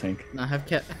ward will tank. Not have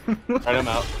cat. Right, I'm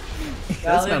out.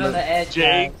 Gotta leave not it a- on the edge,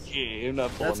 guys. JK. I'm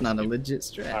not pulling That's not a this legit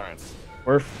strat. Alright.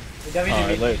 Worf. The Oh, I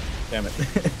WWE. late. Damn it.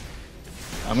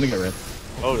 I'm gonna get rid.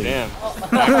 Oh, damn.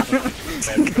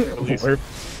 Release. Worf.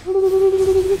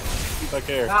 Fuck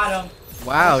care. Got him.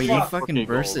 Wow, Oh, you fuck. fucking Okay,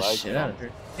 burst the gold, I shit got out of her.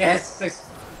 Yes.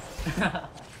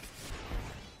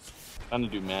 Time to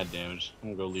do mad damage.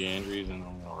 I'm gonna go Leandries and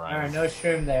I'm gonna Alright, ride. no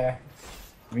shroom there.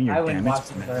 I mean, I your wouldn't damage. watch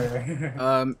him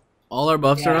further. All our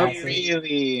buffs are up. Yeah.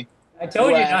 Really? I told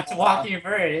you Wow. not to walk in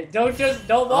further. Don't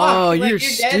walk. Oh, Like, you're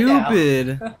dead now.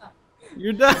 stupid.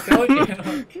 You're done. Told you.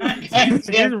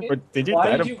 Did you Why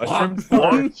die did to you mushrooms?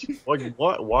 walk? Like,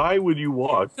 what? Why would you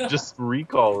walk? Just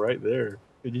recall right there.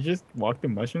 Did you just walk through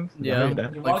mushrooms? Is that Yeah. how you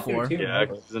died? You Like walked through 4. two. Yeah,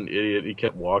 he's an idiot. He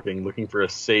kept walking, looking for a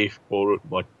safe, quote,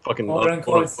 like fucking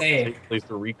Quote-unquote safe. place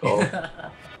to recall.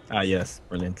 Ah, yes.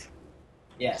 Brilliant.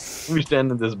 Yes. We stand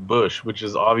in this bush, which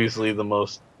is obviously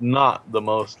not the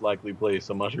most likely place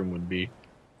a mushroom would be.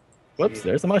 Whoops,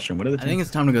 there's a mushroom. What are the I think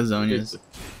it's time to go Zonia's.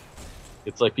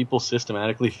 It's like people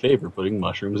systematically favor putting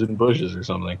mushrooms in bushes or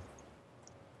something.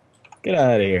 Get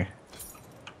out of here.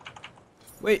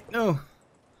 Wait, no.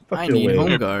 Fuck I your need way. home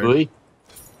Here, guard. boy.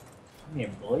 Come here,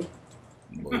 boy.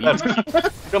 Look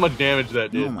how much damage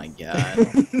that did. Oh my god.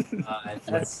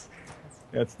 That's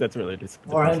That's really just.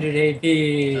 400 AP.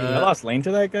 I lost lane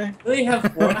to that guy. Really have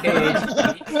 4K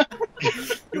HP?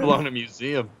 You belong in a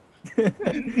museum. Come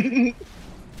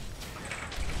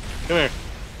here.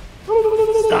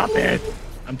 Stop it!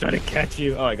 I'm trying to catch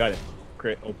you. Oh, I got it.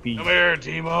 Crit OP. Come here,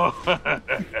 Timo.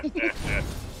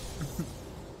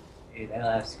 Dude, that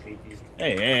laugh's creepy.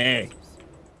 Hey.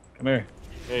 Come here.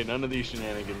 Hey, none of these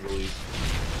shenanigans, Elise.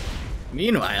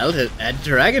 Meanwhile, at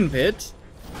Dragon Pit.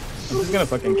 I'm just gonna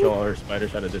fucking kill all her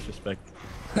spiders out of disrespect.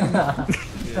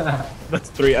 That's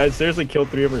 3. I seriously killed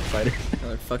 3 of her spiders.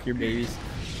 Oh, fuck your babies.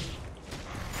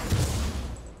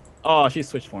 Oh, she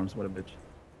switched forms. What a bitch.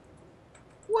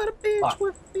 What a bitch, Fuck.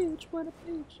 what a bitch, what a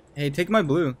bitch. Hey, take my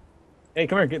blue. Hey,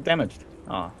 come here. Get damaged.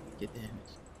 Oh. Get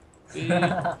damaged.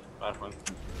 Bad one.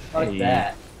 Fuck Hey.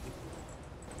 that.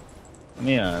 Let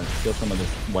me steal some of this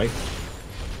white.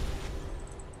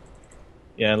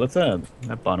 Yeah, let's that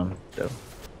bottom though.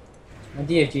 My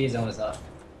DFG is almost up.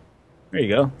 There you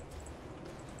go.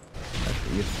 That's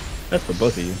for you. That's for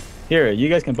both of you. Here, you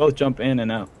guys can both jump in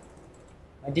and out.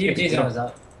 My DFG is almost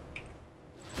up.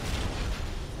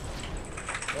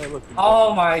 Hey, look.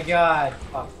 Oh my god.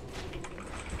 Fuck.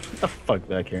 Get the fuck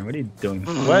back here. What are you doing?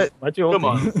 What? Why'd you Come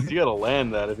hold me? on. You gotta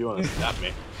land that if you want to stab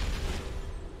me.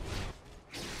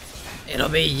 It'll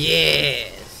be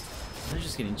yes. They're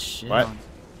just getting shit What? on.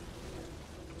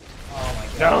 Oh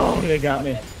my god. No, they got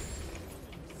me.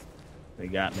 They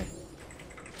got me.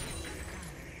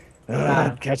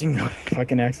 Catching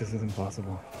fucking axes is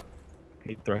impossible.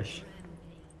 Hate Thrush.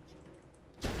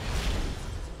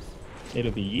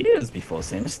 It'll be years before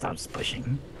Sin stops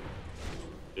pushing.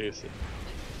 Seriously.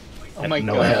 Oh my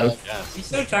No god. health. Yes. You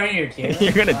still turning your team?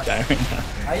 You're gonna die right now.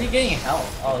 How are you getting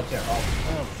health? Oh, it's your ult.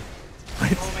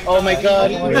 Oh my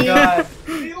god. Oh my god.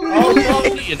 Oh,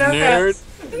 You nerd.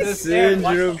 Sin,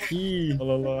 you're OP.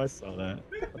 Oh, I saw that.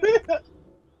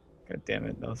 God damn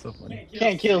it, that was so funny.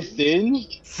 Can't kill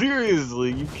Singed?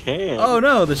 Seriously, you can't. Oh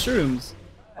no, the shrooms.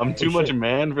 I'm too Oh, much shit.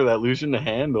 man for that Lucian to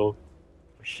handle.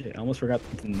 Oh, shit, I almost forgot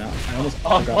to not. I almost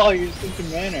Oh, forgot. you're such a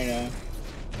man right now.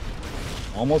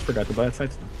 Almost forgot to buy that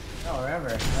side stuff. No,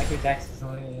 remember, Michael Jackson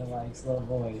only likes little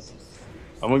boys.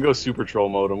 I'm gonna go super troll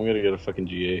mode. I'm gonna get a fucking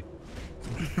GA.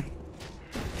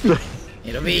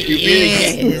 It'll be You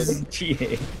really yes.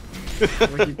 GA.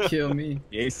 Before you kill me.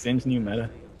 GA Singe new meta.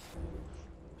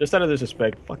 Just out of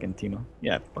disrespect, fucking Timo.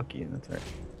 Yeah, fuck you, that's right.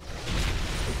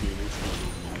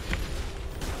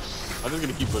 I'm just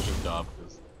gonna keep pushing top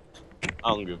because I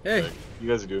don't give a Hey. fuck. You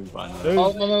guys are doing fine. Hey.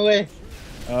 Oh, on my way.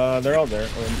 They're all there, or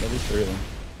at least 3 of them.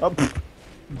 Oh, pfft.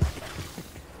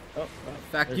 Oh,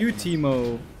 Fuck there's you, Timo.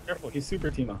 Timo. Careful, he's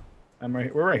super Timo. I'm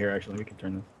right. We're right here actually. We can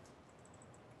turn this.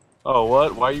 Oh,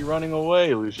 what? Why are you running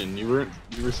away, Lucian? You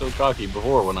were so cocky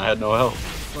before when I had no help.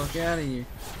 Fuck out of here.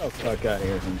 Oh, fuck out of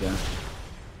here, Sinja.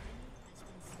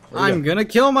 I'm gonna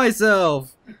kill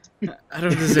myself. I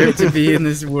don't deserve to be in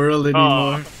this world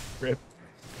anymore. Rip.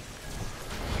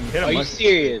 You hit a Are you mushroom.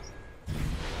 serious?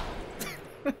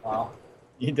 Wow.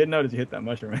 You did notice you hit that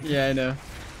mushroom, right? Yeah, I know.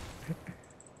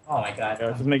 Oh my god. I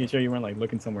was just making sure you weren't like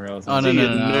looking somewhere else. Oh no, See no, you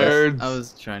no, no. nerds. I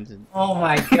was trying to. Oh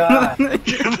my god.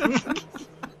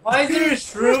 Why is there a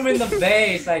shroom in the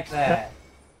base like that?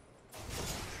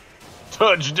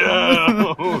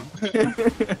 Touchdown!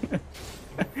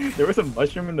 There was a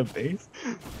mushroom in the base.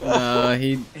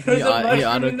 He There's a mushroom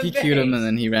auto in the PQ'd him base. and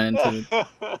then he ran into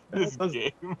it. This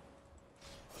game.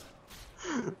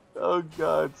 Oh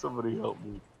god, somebody help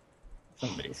me.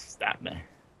 Somebody stop me.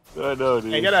 I know,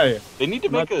 dude. Hey, get out of here. They need to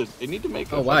make a. They need to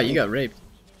make. Oh wow, you got raped.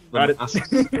 Got it.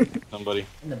 Somebody.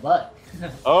 In the butt.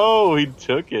 Oh, he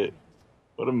took it.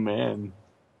 What a man.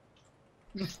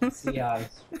 Seahawks.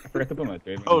 I forgot to put my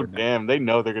trade. Oh damn, they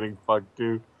know they're getting fucked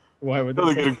too. Why would They know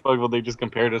they they're say? getting fucked when they just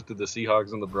compared us to the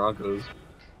Seahawks and the Broncos.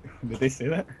 Did they say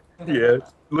that? Yeah.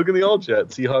 Look in the all chat.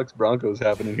 Seahawks Broncos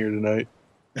happening here tonight.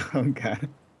 Oh god.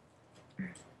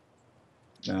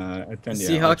 I turned the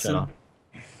Seahawks chat off.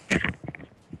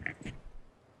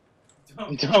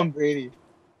 Tom Brady.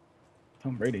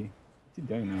 Tom Brady. What's he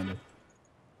doing nowadays? Is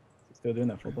he still doing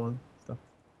that football stuff?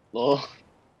 Lol.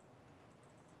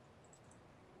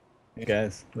 Hey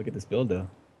guys, look at this build though.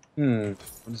 What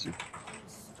is it?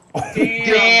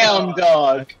 Damn,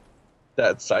 dog.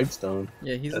 That sidestone.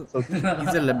 Yeah, he's a, That's so he's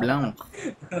a LeBlanc.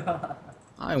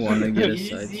 I want to get a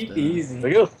side Easy step. Did I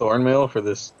peasy. get a thorn mail for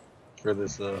this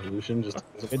Lucian? Just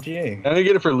Good GA. I'm gonna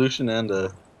get it for Lucian and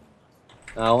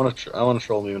I want to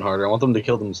troll them even harder. I want them to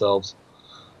kill themselves.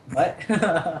 What?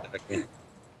 It's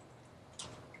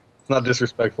not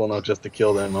disrespectful enough just to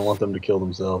kill them. I want them to kill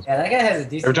themselves. Yeah, that guy has a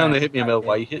decent. Every time they hit me, I'm amount like, of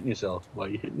 "Why you hitting yourself? Why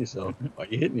you hitting yourself? Why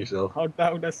you hitting yourself?"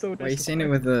 That's so Why are you saying it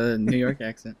with a New York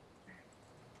accent?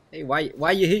 Hey,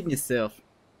 why you hitting yourself?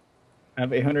 I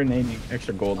have 880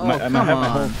 extra gold. Oh, I come have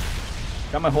on.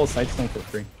 got my whole sightstone for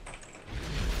free.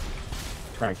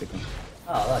 Practically.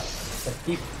 Oh, look. It's a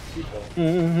people.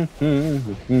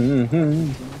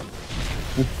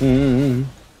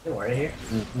 They're right here.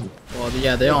 Well,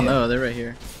 yeah, they all know. They're right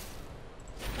here.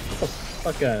 Get the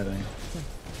fuck out of there.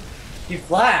 You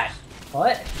flashed.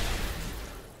 What?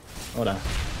 Hold on.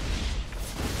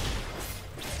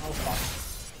 Oh,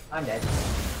 fuck. I'm dead.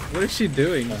 What is she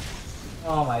doing?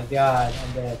 Oh my god,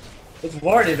 I'm dead. It's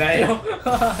warded, man.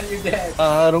 You're dead.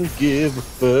 I don't give a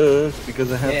fuck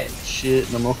because I have Yeah. shit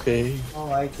and I'm okay. Oh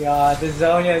my god, the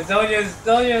Zonias. Oh,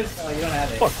 you don't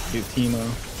have it. Fuck you,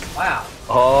 Timo. Wow.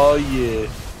 Oh yeah.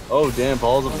 Oh damn,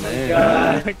 Paul's a Oh my man.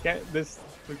 God. I can't. This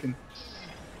fucking.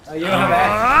 Oh, you don't have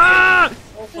access.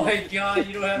 Oh my god,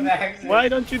 you don't have access. Why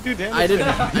don't you do damage? I didn't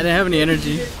have any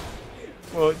energy.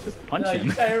 Well, just punch No, him.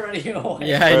 you gotta run away.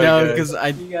 Yeah, I Alright, know, guys. because I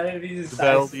You gotta be the The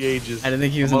battle of size. the ages. I didn't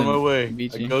think he was I'm on gonna my way.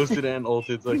 beat I you. ghosted and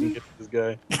ulted so I can get to this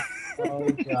guy. Oh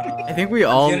god. I think we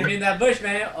all. He's gonna be in that bush,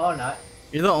 man. Oh, not.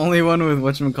 You're the only one with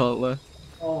whatchamacallit left.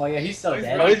 Oh my god, he's so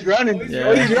dead. Oh, he's running. Yeah.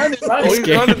 Oh, he's running. Running. Oh, he's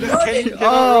scared. running. This can't get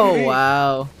Oh over me.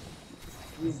 wow.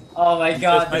 Oh my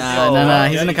god. this Nah, is- nah, nah.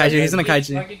 He's yeah, in a you kaiju. guys He's in a He's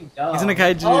kaiju. fucking dumb. He's in a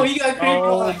kaiju. Oh, he got creeped.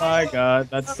 Oh my god,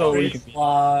 that's so weak. He's in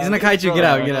a kaiju. Get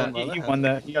out. Get out. You won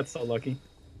that. You got so lucky.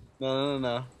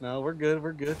 No, we're good.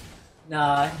 We're good.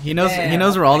 Nah. He knows- damn, he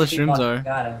knows where all the I keep shrooms on- are.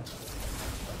 Got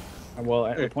him.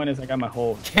 Well, the point is, I got my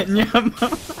whole. Kenya.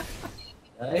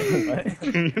 Really?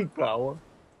 What? Power.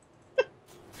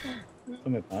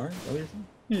 Summit power? Is that what you're saying?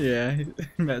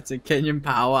 Yeah, that's a Kenyan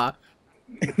power.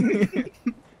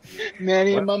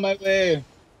 Manny, I'm on my way.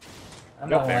 I'm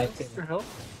Go not fair. like Your help?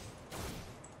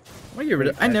 Why get rid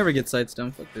of? I never get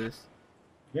sightstone. Fuck this.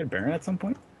 You had Baron at some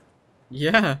point?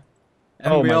 Yeah,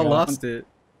 and Oh we my all God. lost it.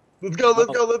 Let's go.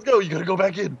 Let's go. Let's go. You gotta go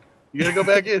back in. You gotta go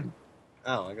back in.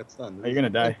 Ow, I got stunned. Oh, you're gonna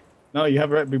die. No, you have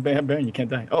Baron. You can't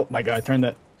die. Oh my god, I turned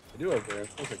that. I do have Baron.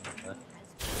 Of course I can die.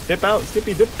 Dip out,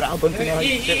 Skippy, dip out. Don't think how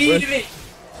you Eat dip, me!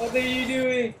 What are you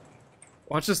doing?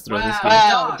 Watch us throw this guy.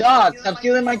 Wow, dog, stop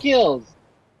stealing my kills.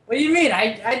 What do you mean?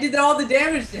 I did all the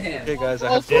damage to him. Okay, guys, I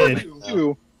Oh, have did. fuck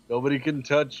you. Nobody can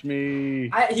touch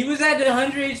me. He was at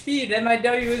 100 HP, then my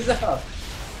W was up.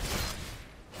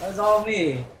 That was all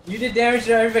me. You did damage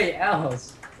to everybody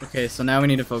else. Okay, so now we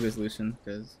need to focus Lucian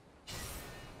because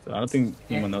So I don't think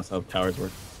anyone knows how towers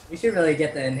work. We should really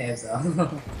get the inhibs though.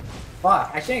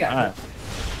 Fuck, I should've got Alright.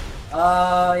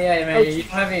 Oh, yeah, man, you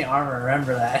don't have any armor,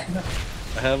 remember that.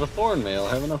 I have a thorn mail.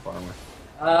 I have enough armor.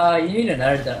 You need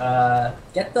another,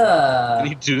 get I the...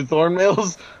 need 2 thorn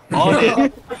mails on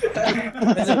it.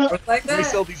 Does it work like Let me that?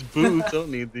 sell these boots. I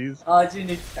don't need these. Oh, you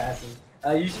need passive.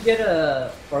 You should get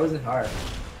a frozen heart.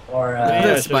 Or, Yeah, I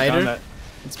should've spider. done that.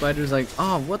 the spider's like,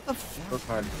 oh, what the fuck? What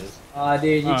card is this?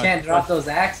 dude, you Alright, can't drop those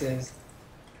axes.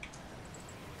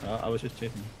 I was just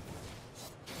chasing.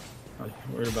 I was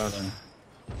worried about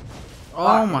Oh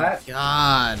Fuck, my that-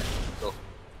 god. Go.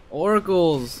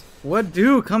 Oracles. What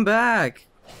do? Come back.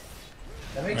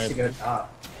 That makes Right. you go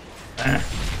top.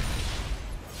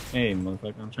 Hey,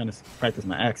 motherfucker, I'm trying to practice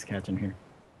my axe catching here.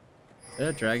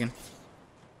 Yeah, dragon.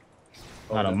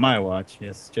 Not on my watch.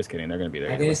 Yes, just kidding. They're gonna be Am I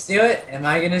there. gonna steal it? Am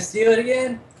I gonna steal it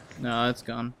again? No, it's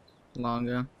gone. Long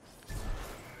ago.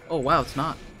 Oh wow, it's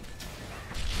not.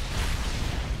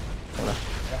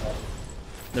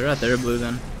 They're at their blue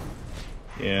then.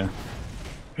 Yeah.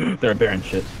 They're a Baron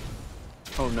shit.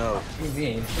 Oh no. What do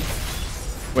you mean?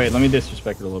 Wait, let me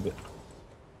disrespect it a little bit.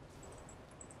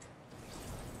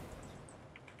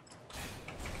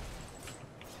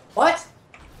 What?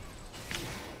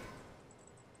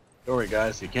 Don't worry,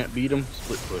 guys. You can't beat them.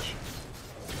 Split push.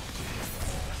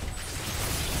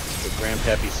 What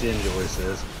Grandpappy Singe always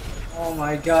says. Oh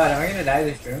my god, am I gonna die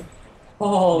this room?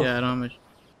 Oh, Yeah, I don't have much.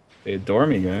 They adore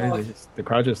me, guys. They just, the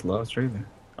crowd just loves Draven.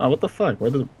 Oh, what the fuck?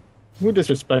 Who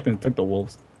disrespected and took the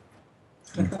wolves?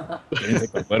 They didn't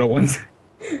take the little ones.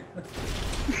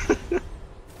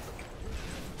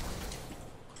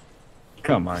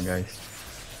 Come on, guys.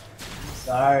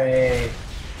 sorry.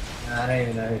 Nah, I don't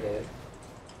even know who did.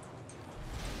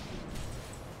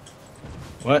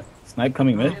 What? Snipe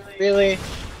coming mid? Really?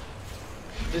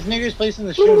 This nigga's placing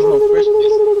the shrooms in the first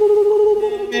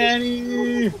place.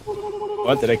 Manny!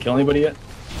 What? Did I kill anybody yet?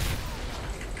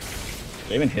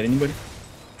 Did I even hit anybody?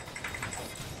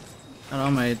 I don't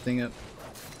have my thing up.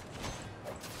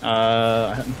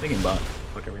 I'm thinking about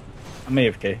fuck everything. I'm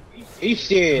AFK. Are you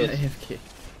serious? AFK.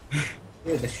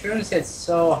 Dude, the shrooms hit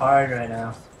so hard right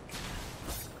now.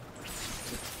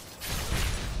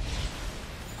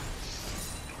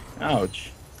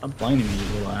 Ouch. Stop blinding me,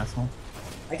 you little asshole.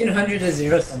 I can 100 to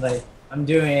 0 somebody. I'm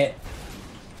doing it.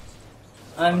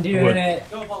 I'm doing What? it.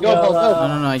 Go, No, go.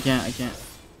 no, no, I can't. I can't.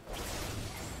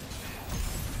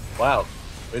 Wow.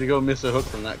 Way to go miss a hook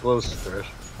from that close, Thresh.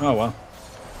 Oh wow.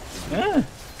 Yeah.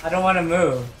 I don't want to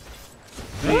move.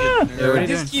 Yeah. Yeah, what are I you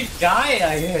just doing? keep dying,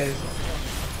 I guess.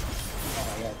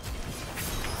 Oh my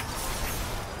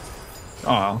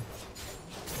god. Oh.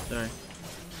 Sorry.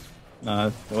 Nah,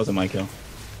 that wasn't my kill.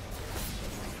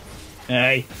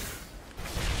 Hey.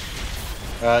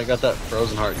 I got that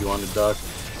frozen heart you wanted, Doc.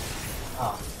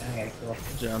 Oh, okay, cool.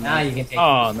 Good job, Now man. you can take it.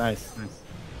 Oh, nice, nice.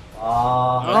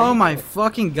 Oh my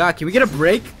fucking god! Can we get a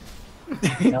break?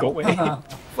 Go away.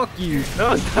 Fuck you.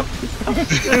 No, stop.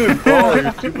 Dude, Paul,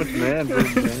 you're too much man for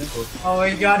this man. Oh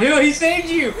my god, dude, he saved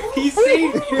you! He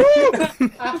saved you!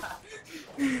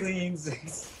 Clean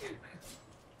six.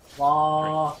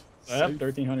 Law. I have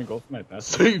 1,300 gold for my best.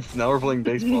 Safe. Now we're playing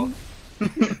baseball.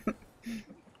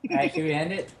 Alright, can we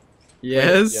end it?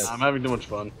 Yes. Yes. I'm having too much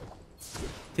fun.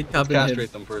 Take top Let's and castrate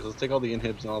hit. them first. Let's take all the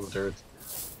inhibs and all the turrets.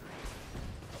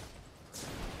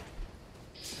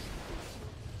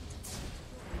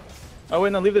 Oh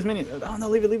wait, no, leave this minion. Oh no,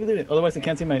 leave it. Otherwise, I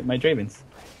can't see my Dravens.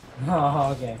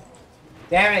 Oh, okay.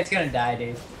 Damn it, it's gonna die,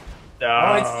 dude.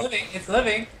 Oh, it's living, it's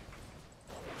living.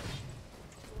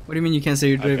 What do you mean you can't say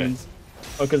your Okay. Dravens?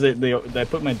 Oh, because they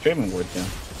put my Draven ward down.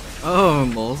 Oh,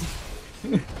 moles.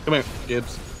 Come here,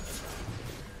 Gibbs.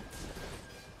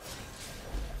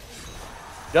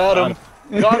 Got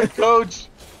him. Got it, coach.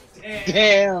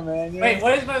 Damn, man. Yeah. Wait,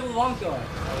 what is my long going?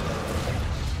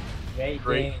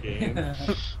 Great game.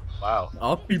 Wow.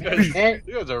 I'll be And,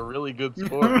 You guys are really good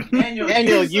sport.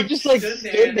 Daniel, you just like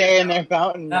stood there in their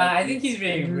fountain. Nah, I think he's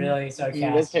being really This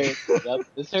sarcastic. hurts. Yep,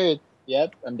 this hurts.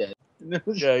 Yep, I'm dead.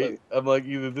 Yeah, I'm like,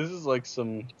 either this is like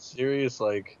some serious,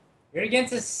 like, You're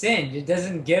against a singe, it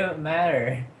doesn't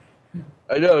matter.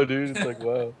 I know, dude. It's like,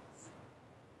 wow.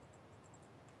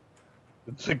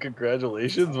 It's like,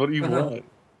 congratulations. What do you want?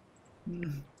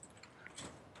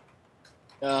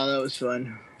 Oh, that was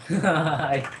fun.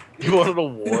 I You wanted a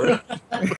war?